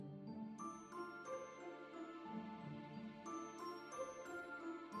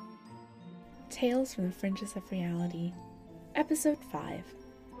Tales from the Fringes of Reality, Episode 5,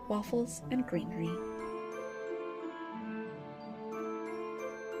 Waffles and Greenery.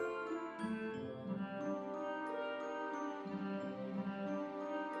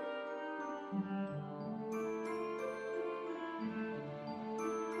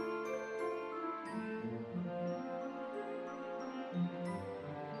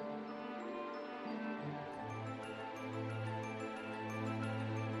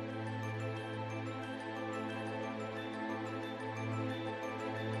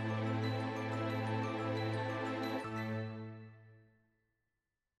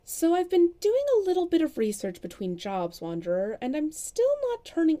 So I've been doing a little bit of research between jobs, Wanderer, and I'm still not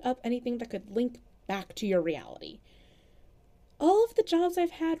turning up anything that could link back to your reality. All of the jobs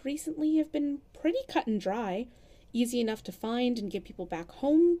I've had recently have been pretty cut and dry, easy enough to find and get people back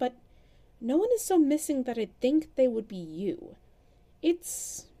home, but no one is so missing that I'd think they would be you.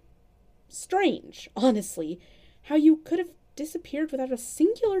 It's strange, honestly, how you could have disappeared without a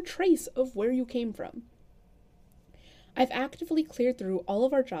singular trace of where you came from. I've actively cleared through all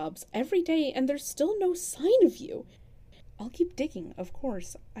of our jobs every day, and there's still no sign of you. I'll keep digging, of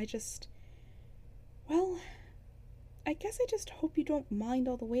course. I guess I just hope you don't mind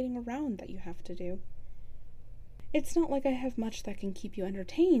all the waiting around that you have to do. It's not like I have much that can keep you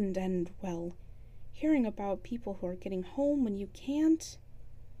entertained, and, well, hearing about people who are getting home when you can't,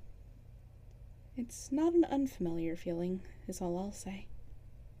 it's not an unfamiliar feeling, is all I'll say.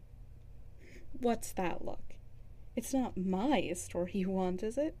 What's that look? It's not my story you want,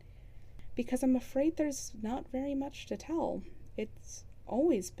 is it? Because I'm afraid there's not very much to tell. It's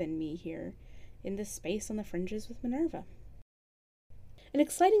always been me here, in this space on the fringes with Minerva. An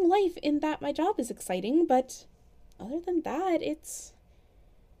exciting life in that my job is exciting, but other than that, it's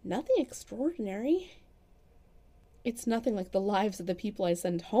nothing extraordinary. It's nothing like the lives of the people I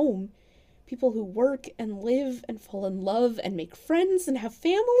send home. People who work and live and fall in love and make friends and have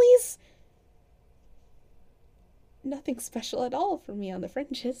families. Nothing special at all for me on the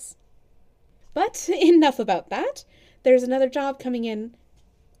fringes. But enough about that. There's another job coming in.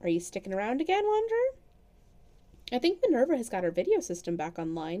 Are you sticking around again, Wanderer? I think Minerva has got her video system back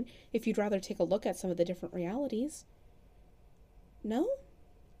online, if you'd rather take a look at some of the different realities. No?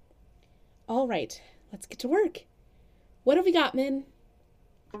 All right, let's get to work. What have we got, Min?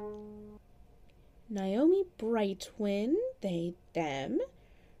 Naomi Brightwin, they, them,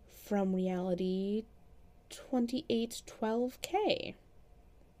 from reality 2812K.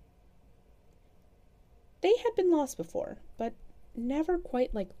 They had been lost before, but never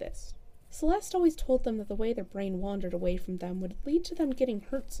quite like this. Celeste always told them that the way their brain wandered away from them would lead to them getting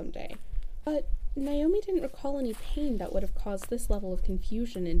hurt someday. But Naomi didn't recall any pain that would have caused this level of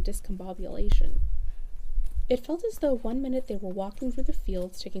confusion and discombobulation. It felt as though one minute they were walking through the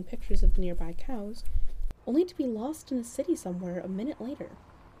fields taking pictures of the nearby cows, only to be lost in a city somewhere a minute later.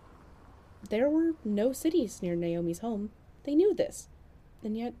 There were no cities near Naomi's home. They knew this.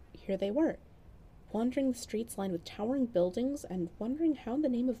 And yet, here they were, wandering the streets lined with towering buildings and wondering how in the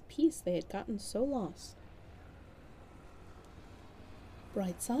name of peace they had gotten so lost.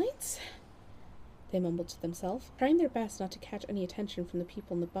 Bright sides? They mumbled to themselves, trying their best not to catch any attention from the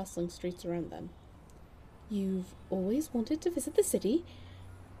people in the bustling streets around them. You've always wanted to visit the city,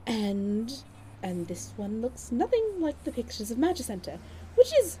 and this one looks nothing like the pictures of Magicenta,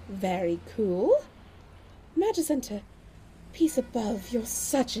 which is very cool. Magicenta, peace above, you're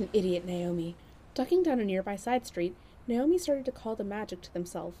such an idiot, Naomi. Ducking down a nearby side street, Naomi started to call the magic to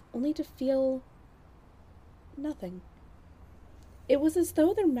themselves, only to feel nothing. It was as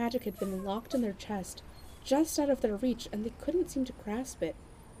though their magic had been locked in their chest, just out of their reach, and they couldn't seem to grasp it,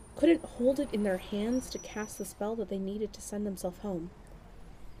 couldn't hold it in their hands to cast the spell that they needed to send themselves home.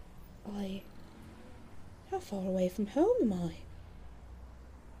 How far away from home am I?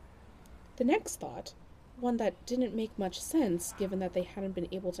 The next thought, one that didn't make much sense given that they hadn't been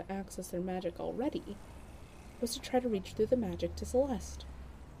able to access their magic already, was to try to reach through the magic to Celeste.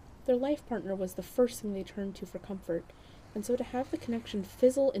 Their life partner was the first thing they turned to for comfort, and so to have the connection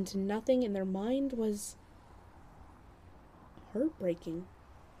fizzle into nothing in their mind was heartbreaking.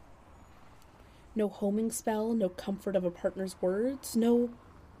 No homing spell, no comfort of a partner's words, no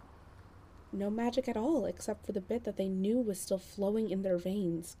magic at all, except for the bit that they knew was still flowing in their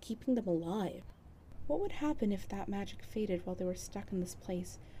veins, keeping them alive. What would happen if that magic faded while they were stuck in this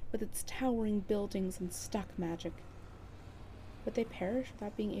place, with its towering buildings and stuck magic? Would they perish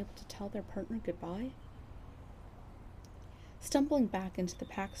without being able to tell their partner goodbye? Stumbling back into the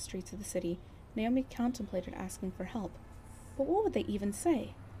packed streets of the city, Naomi contemplated asking for help. But what would they even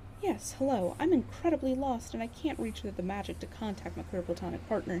say? Yes, hello. I'm incredibly lost and I can't reach the magic to contact my queer platonic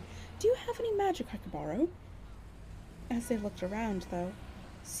partner. Do you have any magic I could borrow? As they looked around, though,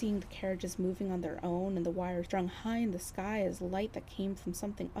 seeing the carriages moving on their own and the wires strung high in the sky as light that came from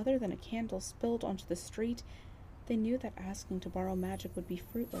something other than a candle spilled onto the street, they knew that asking to borrow magic would be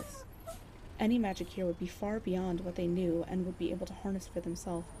fruitless. Any magic here would be far beyond what they knew and would be able to harness for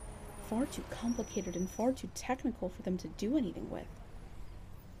themselves. Far too complicated and far too technical for them to do anything with.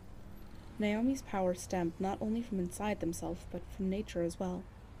 Naomi's power stemmed not only from inside themselves, but from nature as well.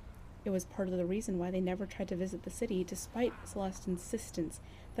 It was part of the reason why they never tried to visit the city, despite Celeste's insistence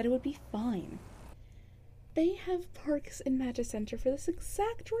that it would be fine. They have parks in Magic Center for this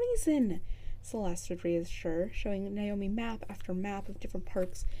exact reason, Celeste would reassure, showing Naomi map after map of different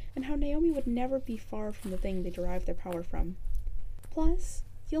parks, and how Naomi would never be far from the thing they derived their power from. Plus,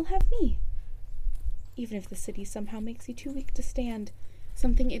 you'll have me. Even if the city somehow makes you too weak to stand,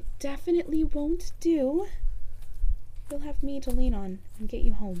 something it definitely won't do, you'll have me to lean on and get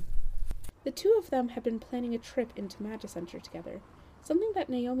you home. The two of them had been planning a trip into Magic Center together, something that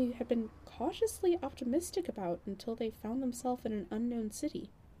Naomi had been cautiously optimistic about until they found themselves in an unknown city.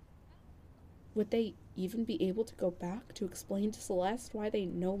 Would they even be able to go back to explain to Celeste why they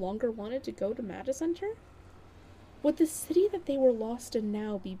no longer wanted to go to Magic Center? Would the city that they were lost in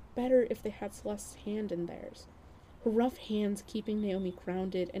now be better if they had Celeste's hand in theirs? Her rough hands keeping Naomi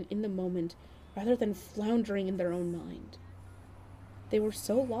grounded and in the moment, rather than floundering in their own mind. They were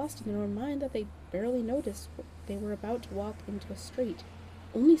so lost in their own mind that they barely noticed they were about to walk into a street,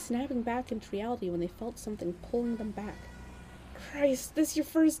 only snapping back into reality when they felt something pulling them back. Christ, this your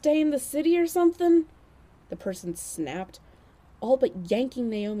first day in the city or something? The person snapped, all but yanking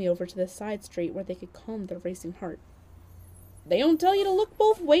Naomi over to the side street where they could calm their racing heart. They don't tell you to look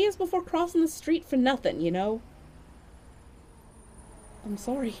both ways before crossing the street for nothing, you know? I'm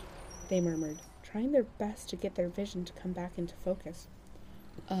sorry, they murmured, trying their best to get their vision to come back into focus.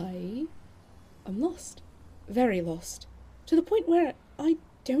 I am lost. Very lost. To the point where I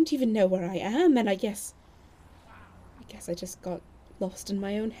don't even know where I am, and I guess I just got lost in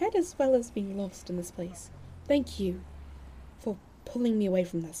my own head as well as being lost in this place. Thank you for pulling me away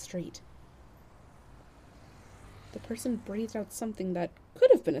from that street. The person breathed out something that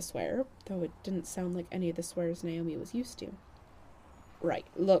could have been a swear, though it didn't sound like any of the swears Naomi was used to. Right,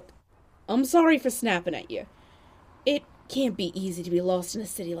 look, I'm sorry for snapping at you. It can't be easy to be lost in a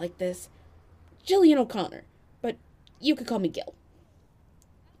city like this. Jillian O'Connor, but you could call me Gil.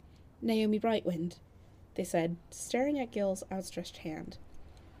 Naomi Brightwind, they said, staring at Gil's outstretched hand,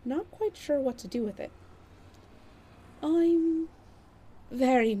 not quite sure what to do with it. I'm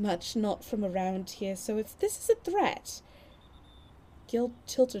very much not from around here, so if this is a threat... Gil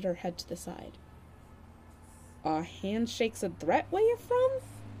tilted her head to the side. A handshake's a threat where you're from?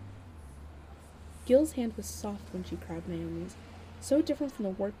 Gil's hand was soft when she grabbed Naomi's, so different from the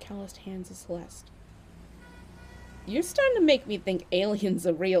work-calloused hands of Celeste. You're starting to make me think aliens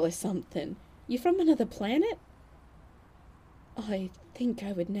are real or something. You from another planet? I think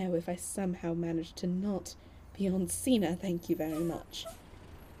I would know if I somehow managed to not be on Cena, thank you very much.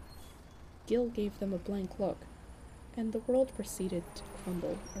 Gil gave them a blank look, and the world proceeded to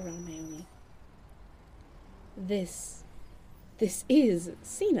crumble around Naomi. This is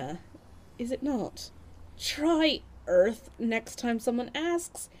Cena, is it not? Try Earth next time someone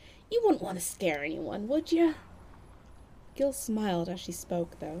asks. You wouldn't want to scare anyone, would you? Gil smiled as she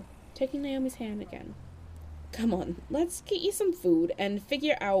spoke, though, taking Naomi's hand again. Come on, let's get you some food and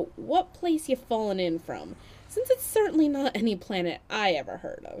figure out what place you've fallen in from, since it's certainly not any planet I ever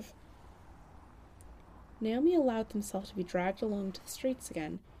heard of. Naomi allowed themselves to be dragged along to the streets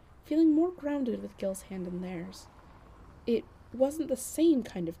again, feeling more grounded with Gil's hand in theirs. It wasn't the same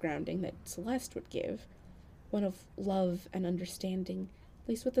kind of grounding that Celeste would give, one of love and understanding,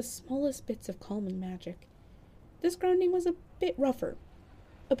 laced with the smallest bits of calming magic. This grounding was a bit rougher,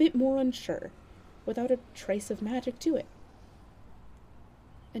 a bit more unsure, without a trace of magic to it.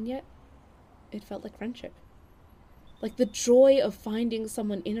 And yet, it felt like friendship. Like the joy of finding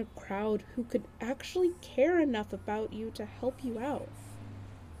someone in a crowd who could actually care enough about you to help you out.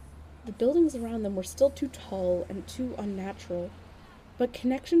 The buildings around them were still too tall and too unnatural, but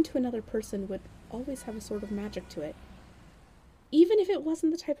connection to another person would always have a sort of magic to it, even if it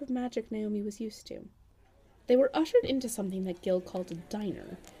wasn't the type of magic Naomi was used to. They were ushered into something that Gil called a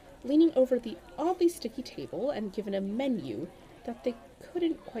diner, leaning over the oddly sticky table and given a menu that they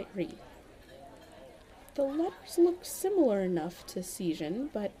couldn't quite read. The letters looked similar enough to Sejan,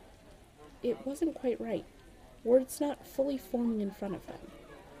 but it wasn't quite right. Words not fully forming in front of them.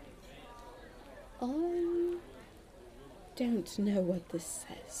 don't know what this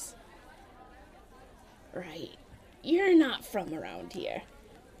says. Right. You're not from around here.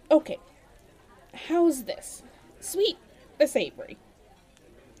 Okay. How's this? Sweet or savory?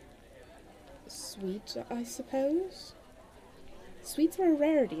 Sweet, I suppose? Sweets were a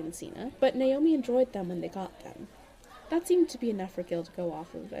rarity in Cena, but Naomi enjoyed them when they got them. That seemed to be enough for Gil to go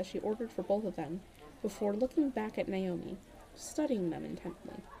off of, as she ordered for both of them, before looking back at Naomi, studying them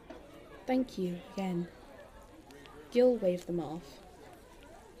intently. Thank you, again. Gil waved them off.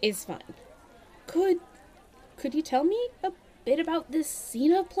 Is fine. Could you tell me a bit about this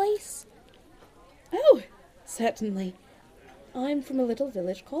Cena place? Oh, certainly. I'm from a little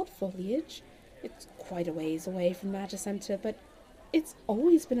village called Foliage. It's quite a ways away from Magicenter, but it's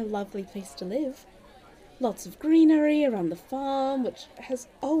always been a lovely place to live. Lots of greenery around the farm, which has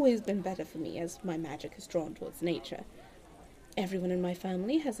always been better for me as my magic is drawn towards nature. Everyone in my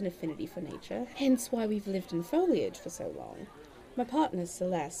family has an affinity for nature, hence why we've lived in Foliage for so long. My partner,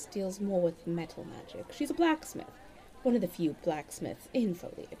 Celeste, deals more with metal magic. She's a blacksmith, one of the few blacksmiths in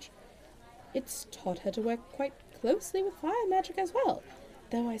Foliage. It's taught her to work quite closely with fire magic as well,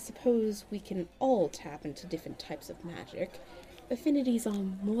 though I suppose we can all tap into different types of magic. Affinities are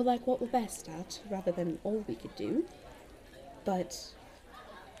more like what we're best at, rather than all we could do. But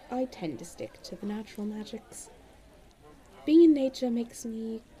I tend to stick to the natural magics. Being in nature makes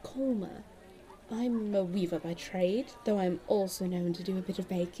me calmer. I'm a weaver by trade, though I'm also known to do a bit of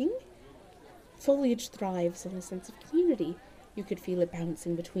baking. Foliage thrives on a sense of community. You could feel it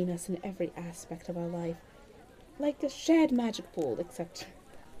bouncing between us in every aspect of our life. Like a shared magic pool, except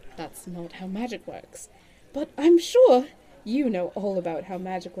that's not how magic works. But I'm sure you know all about how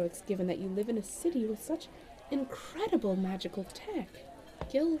magic works, given that you live in a city with such incredible magical tech.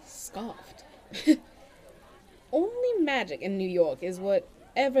 Gil scoffed. Only magic in New York is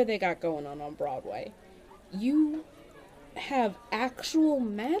whatever they got going on Broadway. You have actual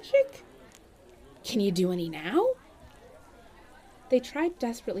magic? Can you do any now? They tried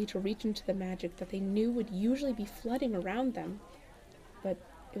desperately to reach into the magic that they knew would usually be flooding around them, but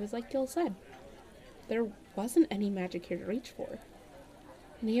it was like Gil said. There wasn't any magic here to reach for.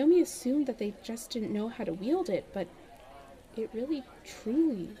 Naomi assumed that they just didn't know how to wield it, but it really,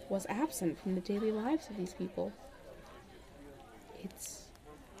 truly was absent from the daily lives of these people. It's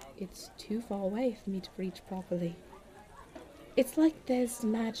too far away for me to reach properly. It's like there's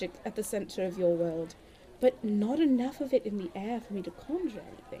magic at the center of your world, but not enough of it in the air for me to conjure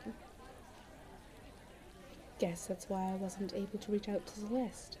anything. Guess that's why I wasn't able to reach out to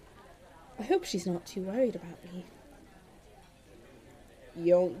Celeste. I hope she's not too worried about me.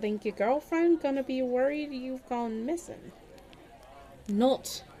 You don't think your girlfriend gonna be worried you've gone missing?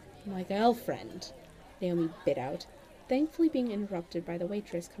 Not my girlfriend, Naomi bit out, thankfully being interrupted by the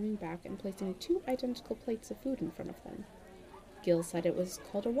waitress coming back and placing 2 identical plates of food in front of them. Gil said it was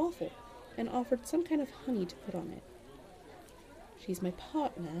called a waffle, and offered some kind of honey to put on it. She's my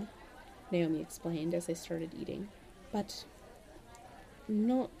partner, Naomi explained as they started eating, but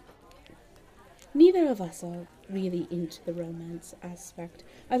neither of us are really into the romance aspect.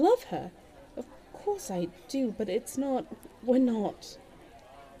 I love her. Of course I do, but we're not.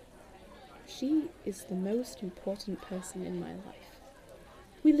 She is the most important person in my life.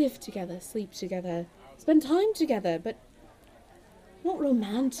 We live together, sleep together, spend time together, but not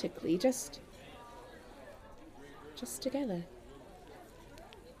romantically, just together.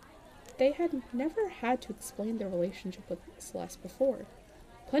 They had never had to explain their relationship with Celeste before.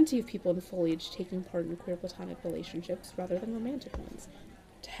 Plenty of people in Foliage taking part in queer platonic relationships rather than romantic ones.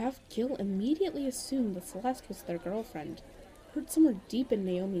 To have Gil immediately assume that Celeste was their girlfriend hurt somewhere deep in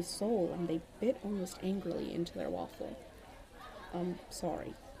Naomi's soul, and they bit almost angrily into their waffle.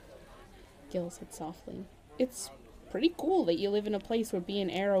 Sorry, Gil said softly. It's pretty cool that you live in a place where being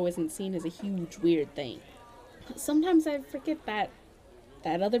Arrow isn't seen as a huge, weird thing. Sometimes I forget that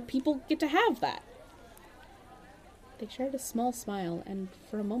other people get to have that. They shared a small smile, and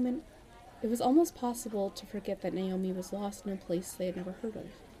for a moment, it was almost possible to forget that Naomi was lost in a place they had never heard of.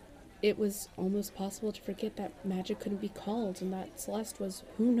 It was almost possible to forget that magic couldn't be called, and that Celeste was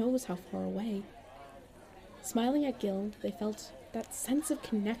who knows how far away. Smiling at Gil, they felt that sense of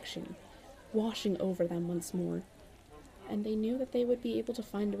connection washing over them once more, and they knew that they would be able to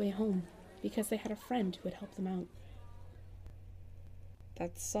find a way home, because they had a friend who would help them out.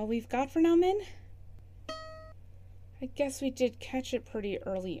 That's all we've got for now, Min? I guess we did catch it pretty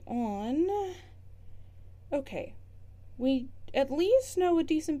early on. Okay, we at least know a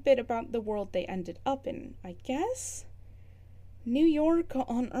decent bit about the world they ended up in, I guess? New York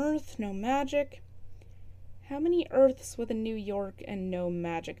on Earth, no magic. How many Earths with a New York and no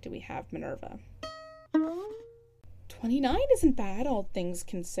magic do we have, Minerva? 29 isn't bad, all things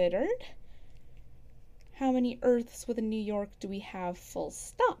considered. How many Earths within New York do we have full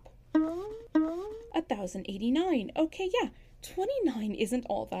stop? 1,089. Okay, yeah, 29 isn't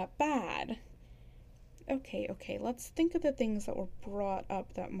all that bad. Okay, let's think of the things that were brought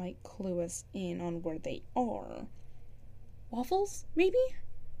up that might clue us in on where they are. Waffles, maybe?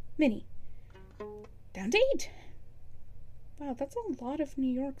 Minnie. Down to 8. Wow, that's a lot of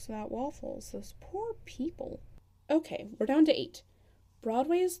New Yorks without waffles. Those poor people. Okay, we're down to 8.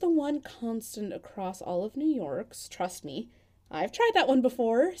 Broadway is the one constant across all of New York's. Trust me, I've tried that one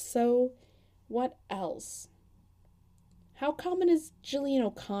before. So, what else? How common is Gillian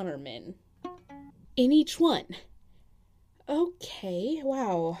O'Connor, Min? In each one. Okay,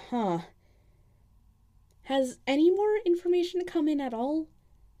 wow, huh. Has any more information come in at all?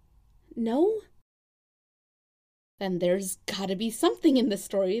 No? Then there's gotta be something in this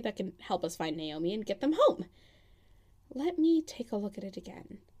story that can help us find Naomi and get them home. Let me take a look at it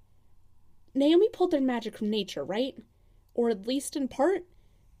again. Naomi pulled their magic from nature, right? Or at least in part?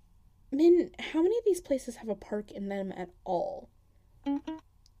 Min, how many of these places have a park in them at all?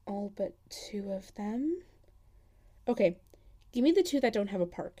 All but 2 of them? Okay, give me the 2 that don't have a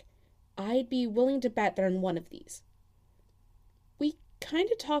park. I'd be willing to bet they're in one of these. We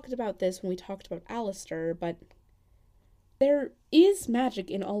kind of talked about this when we talked about Alistair, but there is magic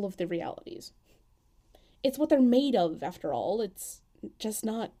in all of the realities. It's what they're made of, after all. It's just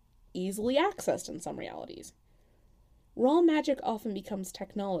not easily accessed in some realities. Raw magic often becomes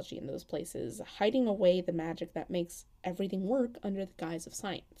technology in those places, hiding away the magic that makes everything work under the guise of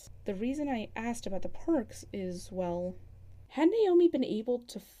science. The reason I asked about the parks is, well, had Naomi been able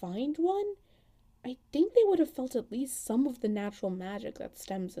to find one, I think they would have felt at least some of the natural magic that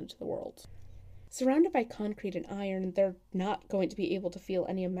stems into the world. Surrounded by concrete and iron, they're not going to be able to feel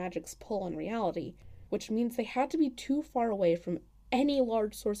any of magic's pull on reality, which means they had to be too far away from any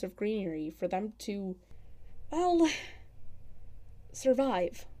large source of greenery for them to, well,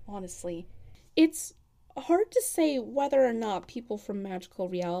 survive, honestly. It's hard to say whether or not people from magical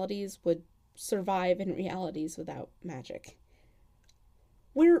realities would survive in realities without magic.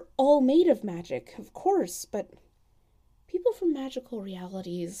 We're all made of magic, of course, but people from magical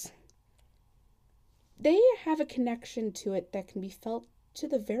realities, they have a connection to it that can be felt to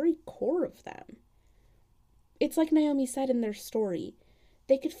the very core of them. It's like Naomi said in their story.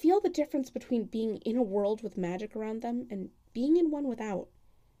 They could feel the difference between being in a world with magic around them and being in one without.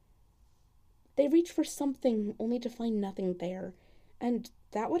 They reach for something only to find nothing there, and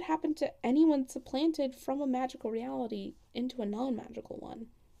that would happen to anyone supplanted from a magical reality into a non-magical one.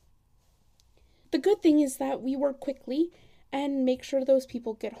 The good thing is that we work quickly and make sure those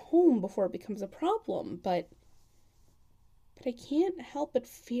people get home before it becomes a problem, but I can't help but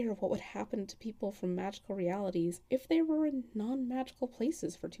fear what would happen to people from magical realities if they were in non-magical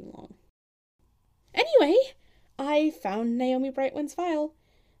places for too long. Anyway, I found Naomi Brightwin's file.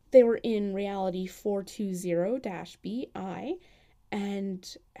 They were in reality 420-BI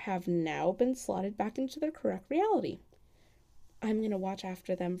and have now been slotted back into their correct reality. I'm going to watch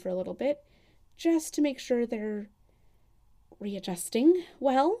after them for a little bit just to make sure they're readjusting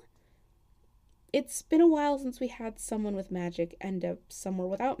well. It's been a while since we had someone with magic end up somewhere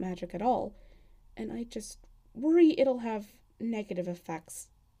without magic at all, and I just worry it'll have negative effects,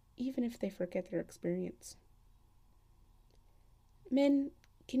 even if they forget their experience. Min,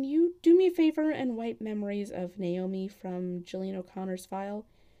 can you do me a favor and wipe memories of Naomi from Gillian O'Connor's file?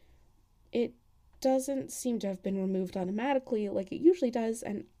 It doesn't seem to have been removed automatically like it usually does,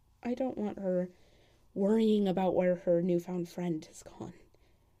 and I don't want her worrying about where her newfound friend has gone.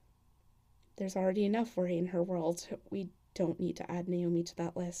 There's already enough worry in her world. We don't need to add Naomi to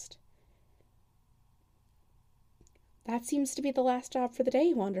that list. That seems to be the last job for the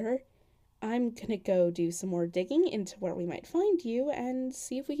day, Wanderer. I'm gonna go do some more digging into where we might find you and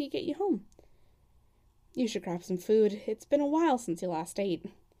see if we can get you home. You should grab some food. It's been a while since you last ate.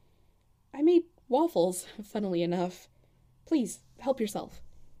 I made waffles, funnily enough. Please, help yourself.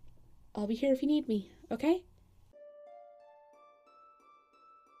 I'll be here if you need me, okay?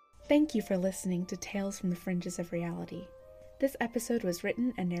 Thank you for listening to Tales from the Fringes of Reality. This episode was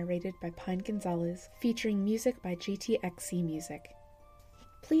written and narrated by Pine Gonzalez, featuring music by GTXC Music.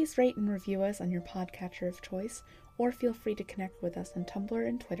 Please rate and review us on your podcatcher of choice, or feel free to connect with us on Tumblr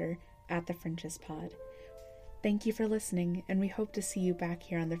and Twitter @TheFringesPod. Thank you for listening, and we hope to see you back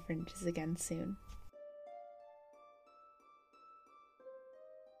here on The Fringes again soon.